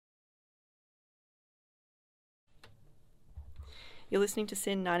You're listening to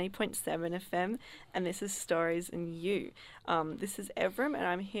Sin 90.7 FM, and this is Stories in You. This is Evram, and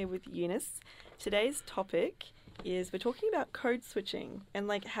I'm here with Eunice. Today's topic is we're talking about code switching and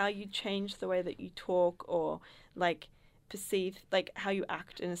like how you change the way that you talk or like perceive, like how you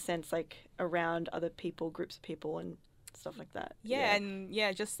act in a sense, like around other people, groups of people, and stuff like that. And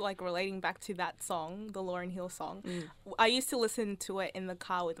just like relating back to that song, the Lauryn Hill song, I used to listen to it in the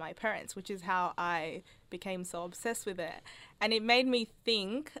car with my parents, which is how I became so obsessed with it. And it made me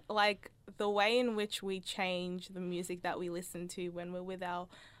think like the way in which we change the music that we listen to when we're with our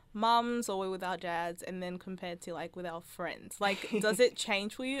mums or we're with our dads, and then compared to like with our friends, like does it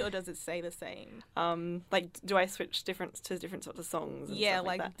change for you or does it stay the same? Like do I switch to different sorts of songs and stuff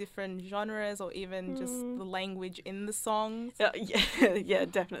like that? Different genres or even just the language in the songs? Yeah,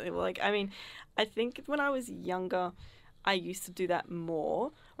 definitely. Well, like I mean, I think when I was younger I used to do that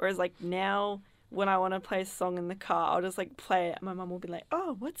more, whereas like now when I want to play a song in the car, I'll just like play it. My mum will be like,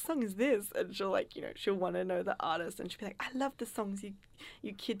 "Oh, what song is this?" And she'll like, she'll want to know the artist, and she'll be like, "I love the songs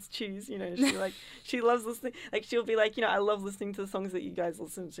you kids choose." She like she loves listening. Like she'll be like, "I love listening to the songs that you guys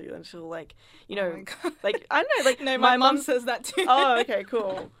listen to," and she'll like, Oh my God. like I don't know, like no, my mum says that too. Oh, okay,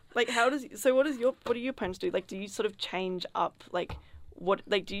 cool. Like what do your parents do? Like, do you sort of change up like?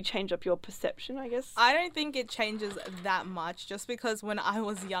 Do you change up your perception, I guess? I don't think it changes that much, just because when I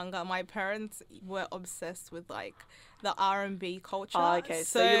was younger, my parents were obsessed with, like, the R&B culture. Oh, okay.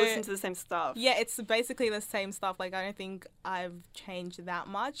 So you listen to the same stuff. Yeah, it's basically the same stuff. Like, I don't think I've changed that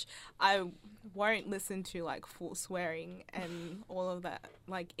much. I won't listen to, like, full swearing and all of that,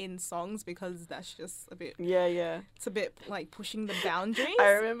 like, in songs, because that's just a bit... Yeah. It's a bit, like, pushing the boundaries. I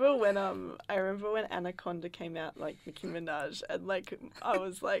remember when Anaconda came out, like, Nicki Minaj, and, like, I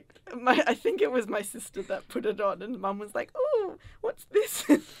was like... I think it was my sister that put it on, and Mum was like, "Oh, what's this?"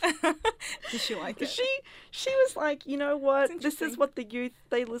 Did she like it? She was like, "You know what? This is what the youth,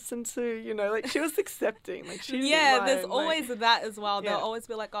 they listen to," like, she was accepting. Like, she didn't mind. There's always that as well. Yeah. They'll always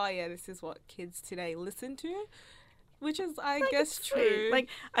be like, "Oh, yeah, this is what kids today listen to," which is, I like, guess, true. Like,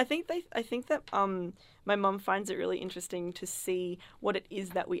 I think that my mum finds it really interesting to see what it is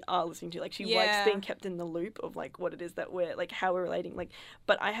that we are listening to. Like, she likes being kept in the loop of, like, what it is that we're, like, how we're relating. Like,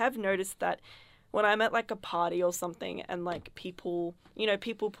 but I have noticed that when I'm at, like, a party or something and, like, people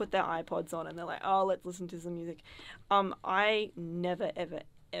put their iPods on and they're like, "Oh, let's listen to some music." I never,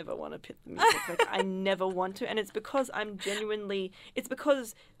 ever want to put the music. Like, I never want to. And it's because it's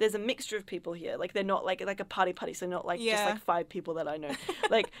because there's a mixture of people here. Like, they're not, like a party, so not, like, just, like, 5 people that I know.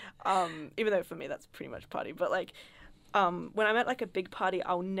 Like, even though for me that's pretty much party. But, like, when I'm at, like, a big party,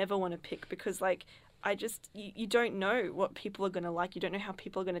 I'll never want to pick because, like, I just, you don't know what people are going to like. You don't know how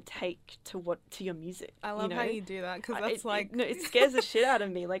people are going to take to your music. I love how you do that, because that's it scares the shit out of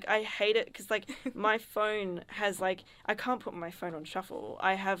me. Like, I hate it because, like, my phone has, like, I can't put my phone on shuffle.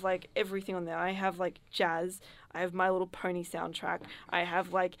 I have, like, everything on there. I have, like, jazz. I have My Little Pony soundtrack. I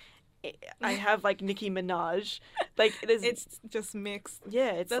have, like, Nicki Minaj. Like, it's just mixed.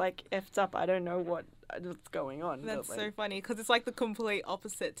 Yeah, it's like effed up. I don't know what's going on. That's so funny, because it's like the complete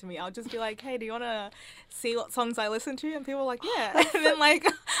opposite to me. I'll just be like, "Hey, do you want to see what songs I listen to?" And people are like, "Yeah." And then, like,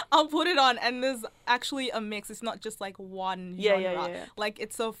 I'll put it on and there's actually a mix. It's not just like one genre. Yeah. Like,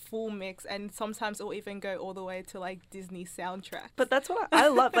 it's a full mix, and sometimes it'll even go all the way to, like, Disney soundtracks. But that's what I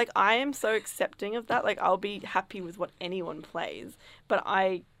love. Like, I am so accepting of that. Like, I'll be happy with what anyone plays, but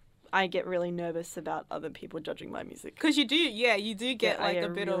I get really nervous about other people judging my music. Because you do get like a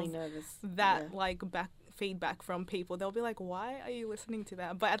bit really of nervous. that, like, feedback from people. They'll be like, "Why are you listening to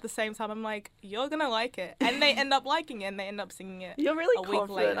that?" But at the same time, I'm like, "You're gonna like it," and they end up liking it, and they end up singing it. You're really a week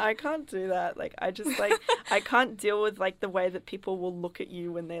confident. later. I can't do that. Like, I just, like, I can't deal with, like, the way that people will look at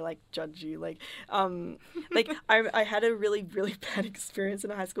you when they, like, judge you. Like, like, I had a really, really bad experience in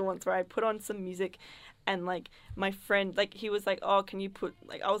high school once where I put on some music. And, like, my friend, like, he was like, "Oh, can you put,"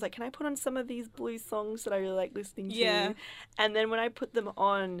 like, I was like, "Can I put on some of these blues songs that I really like listening to?" Yeah. And then when I put them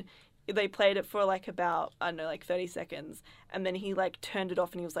on, they played it for, like, about, I don't know, like, 30 seconds. And then he, like, turned it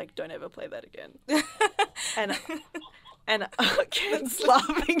off and he was like, "Don't ever play that again." and kids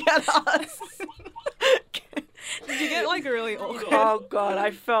laughing at us. Did you get, like, really awkward? Oh, God,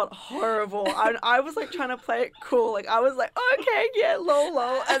 I felt horrible. I was, like, trying to play it cool. Like, I was like, "Okay, yeah, lol.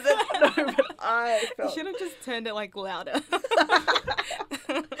 And then, no, but I felt... You should have just turned it, like, louder.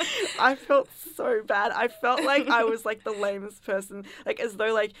 I felt so bad. I felt like I was, like, the lamest person. Like, as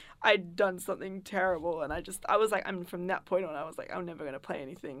though, like, I'd done something terrible. And I was like, from that point on, I was like, I'm never going to play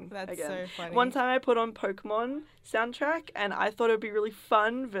anything That's again. so funny. One time I put on Pokemon soundtrack and I thought it would be really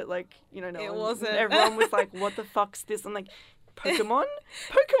fun, but, like, It wasn't. Everyone was like, "What the fuck's this?" I'm like, Pokemon.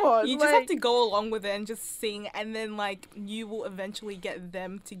 Pokemon. You just have to go along with it and just sing, and then like you will eventually get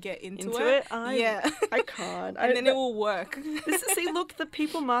them to get into it. I can't. And then it will work. Look, the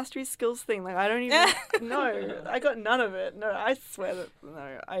people mastery skills thing. Like I don't even know. I got none of it. No, I swear that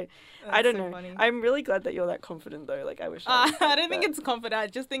no. I don't know. Funny. I'm really glad that you're that confident though. Like I wish. I don't think it's confident. I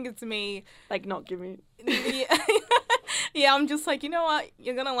just think it's me. Like not giving. Yeah, I'm just like, you know what?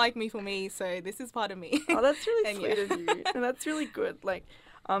 You're gonna like me for me, so this is part of me. Oh, that's really sweet of you, and that's really good. Like,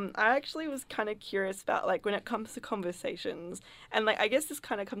 I actually was kind of curious about like when it comes to conversations, and like I guess this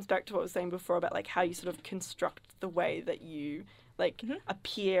kind of comes back to what I was saying before about like how you sort of construct the way that you like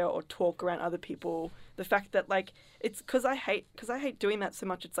appear or talk around other people. The fact that like it's because I hate doing that so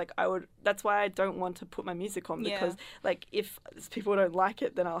much. It's like that's why I don't want to put my music on, because like if people don't like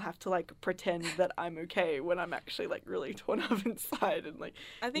it, then I'll have to like pretend that I'm okay when I'm actually like really torn up inside. And like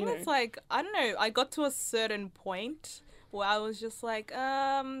I think it's like, I don't know, I got to a certain point where I was just like,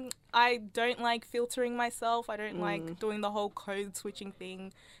 I don't like filtering myself. I don't like doing the whole code switching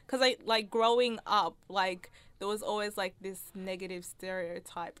thing, because I like growing up, like there was always like this negative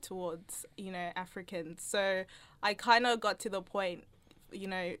stereotype towards, you know, Africans. So I kind of got to the point, you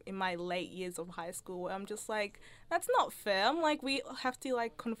know, in my late years of high school where I'm just like, that's not fair. I'm like, we have to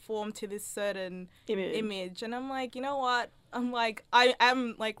like conform to this certain image. And I'm like, you know what? I'm like, I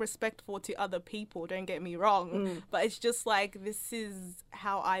am like respectful to other people, don't get me wrong. But it's just like, this is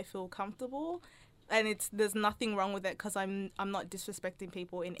how I feel comfortable. And there's nothing wrong with it, because I'm not disrespecting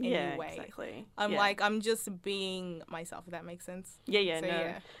people in any way. Exactly. I'm like, I'm just being myself, if that makes sense.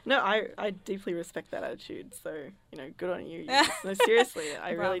 No, I deeply respect that attitude. So, you know, good on you. No, seriously,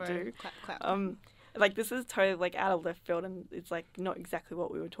 I really do. Clap, clap. Like this is totally like out of left field, and it's like not exactly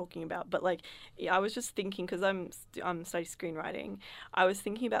what we were talking about. But like, I was just thinking, because I'm studying screenwriting. I was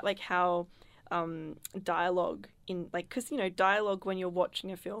thinking about like how dialogue in like, because you know, dialogue when you're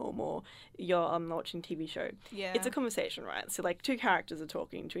watching a film or you're watching a TV show, it's a conversation, right? So like two characters are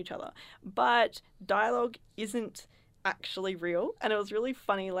talking to each other, but dialogue isn't actually real. And it was really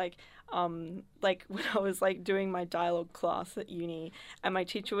funny, like when I was like doing my dialogue class at uni, and my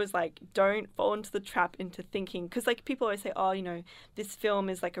teacher was like, don't fall into the trap into thinking, because like people always say, oh, you know, this film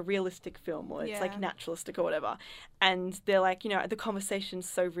is like a realistic film, or it's like naturalistic or whatever, and they're like, you know, the conversation's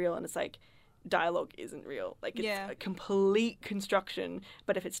so real, and it's like, dialogue isn't real. Like it's a complete construction,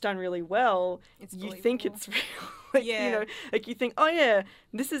 but if it's done really well, you think it's real. Like, you know, like you think, oh yeah,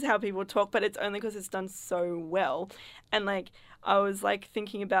 this is how people talk, but it's only because it's done so well. And like I was like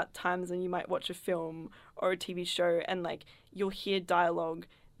thinking about times when you might watch a film or a TV show, and like you'll hear dialogue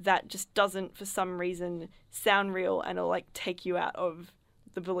that just doesn't for some reason sound real, and it'll like take you out of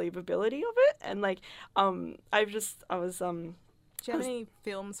the believability of it. And like do you have any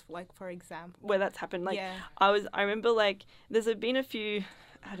films, like, for example, where that's happened? Like, I remember, like, there's been a few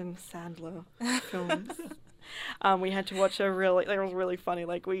Adam Sandler films. We had to watch it was really funny.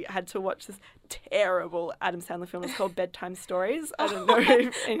 Like, we had to watch this terrible Adam Sandler film. It's called Bedtime Stories. I don't know if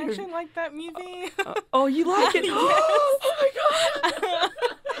I actually like that movie. Oh, you like it? Oh my god!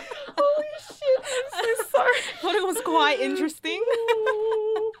 Holy shit! I'm so sorry. I thought it was quite interesting.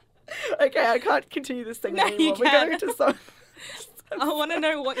 Okay, I can't continue this thing anymore. We're going into some. I want to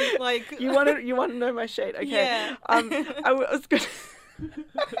know what you like. You want to know my shade, okay? Yeah. I was good.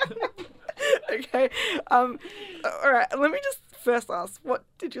 Okay. All right. Let me just first ask, what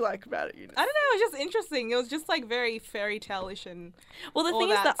did you like about it, Eunice? I don't know. It was just interesting. It was just like very fairy tale-ish and. Well, the thing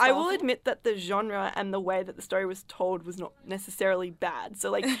is that I will admit that the genre and the way that the story was told was not necessarily bad.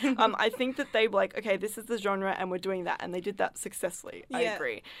 So like, I think that they were like, okay, this is the genre and we're doing that, and they did that successfully. I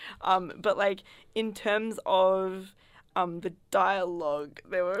agree. But like in terms of the dialogue,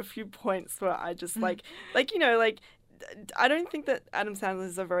 there were a few points where I just like you know, like I don't think that Adam Sandler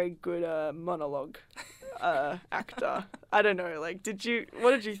is a very good monologue actor. I don't know. Like,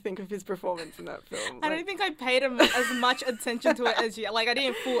 what did you think of his performance in that film? I don't think I paid him as much attention to it as you. Like, I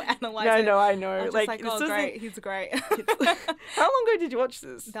didn't full analyze it. No, I know. I was like, oh, great. He's great. How long ago did you watch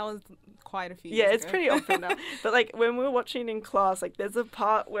this? That was quite a few years ago. Yeah, it's pretty often now. But, like, when we were watching it in class, like, there's a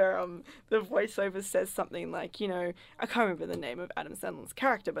part where the voiceover says something like, you know, I can't remember the name of Adam Sandler's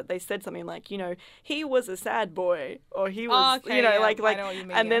character, but they said something like, you know, he was a sad boy, or he was, you know, like, I know what you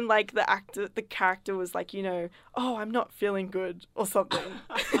mean, and then, like, the character was like, you know, oh, I'm not feeling good, or something.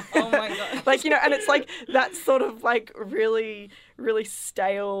 Oh my god. Like, you know, and it's like that sort of like really really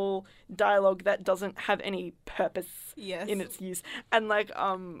stale dialogue that doesn't have any purpose in its use. And like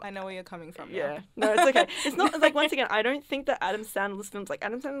I know where you're coming from. Yeah. No, it's okay. It's not like, once again, I don't think that Adam Sandler's films, like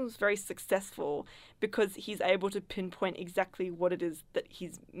Adam Sandler was very successful because he's able to pinpoint exactly what it is that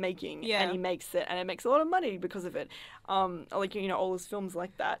he's making, and he makes it, and it makes a lot of money because of it. Like, you know, all his films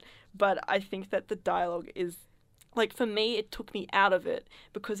like that. But I think that the dialogue is, like, for me, it took me out of it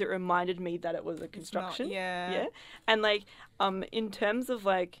because it reminded me that it was a construction. Yeah. And like, in terms of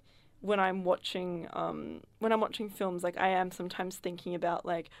like, when I'm watching films, like I am sometimes thinking about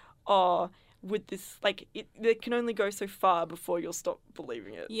like, oh, with this, like, it can only go so far before you'll stop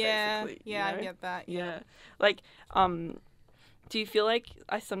believing it. Basically, you know? I get that. Yeah. Like, do you feel like,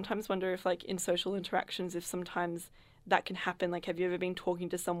 I sometimes wonder if like in social interactions, if sometimes that can happen? Like, have you ever been talking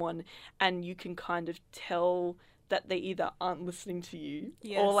to someone and you can kind of tell that they either aren't listening to you,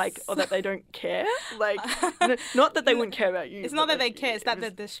 or that they don't care? Like, not that they wouldn't care about you. It's not that they care, it's that they're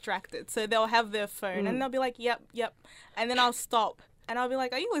distracted. So they'll have their phone and they'll be like, yep. And then I'll stop and I'll be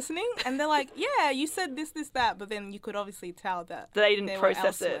like, are you listening? And they're like, yeah, you said this, that. But then you could obviously tell that they didn't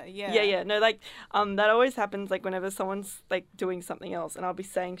process it. Yeah. No, like, that always happens, like, whenever someone's, like, doing something else and I'll be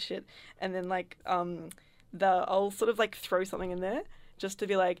saying shit and then, like, I'll sort of, like, throw something in there just to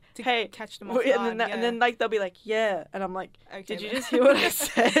be like, hey, catch them off guard, and then like they'll be like, yeah, and I'm like, okay, did you just hear what I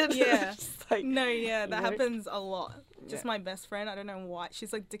said? Like, no, that happens a lot. Just my best friend, I don't know why,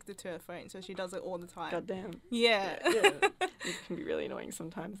 she's like addicted to her phone, so she does it all the time. Goddamn. Yeah. It can be really annoying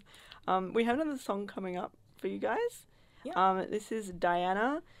sometimes. We have another song coming up for you guys. This is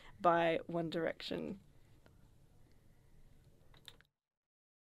Diana by One Direction.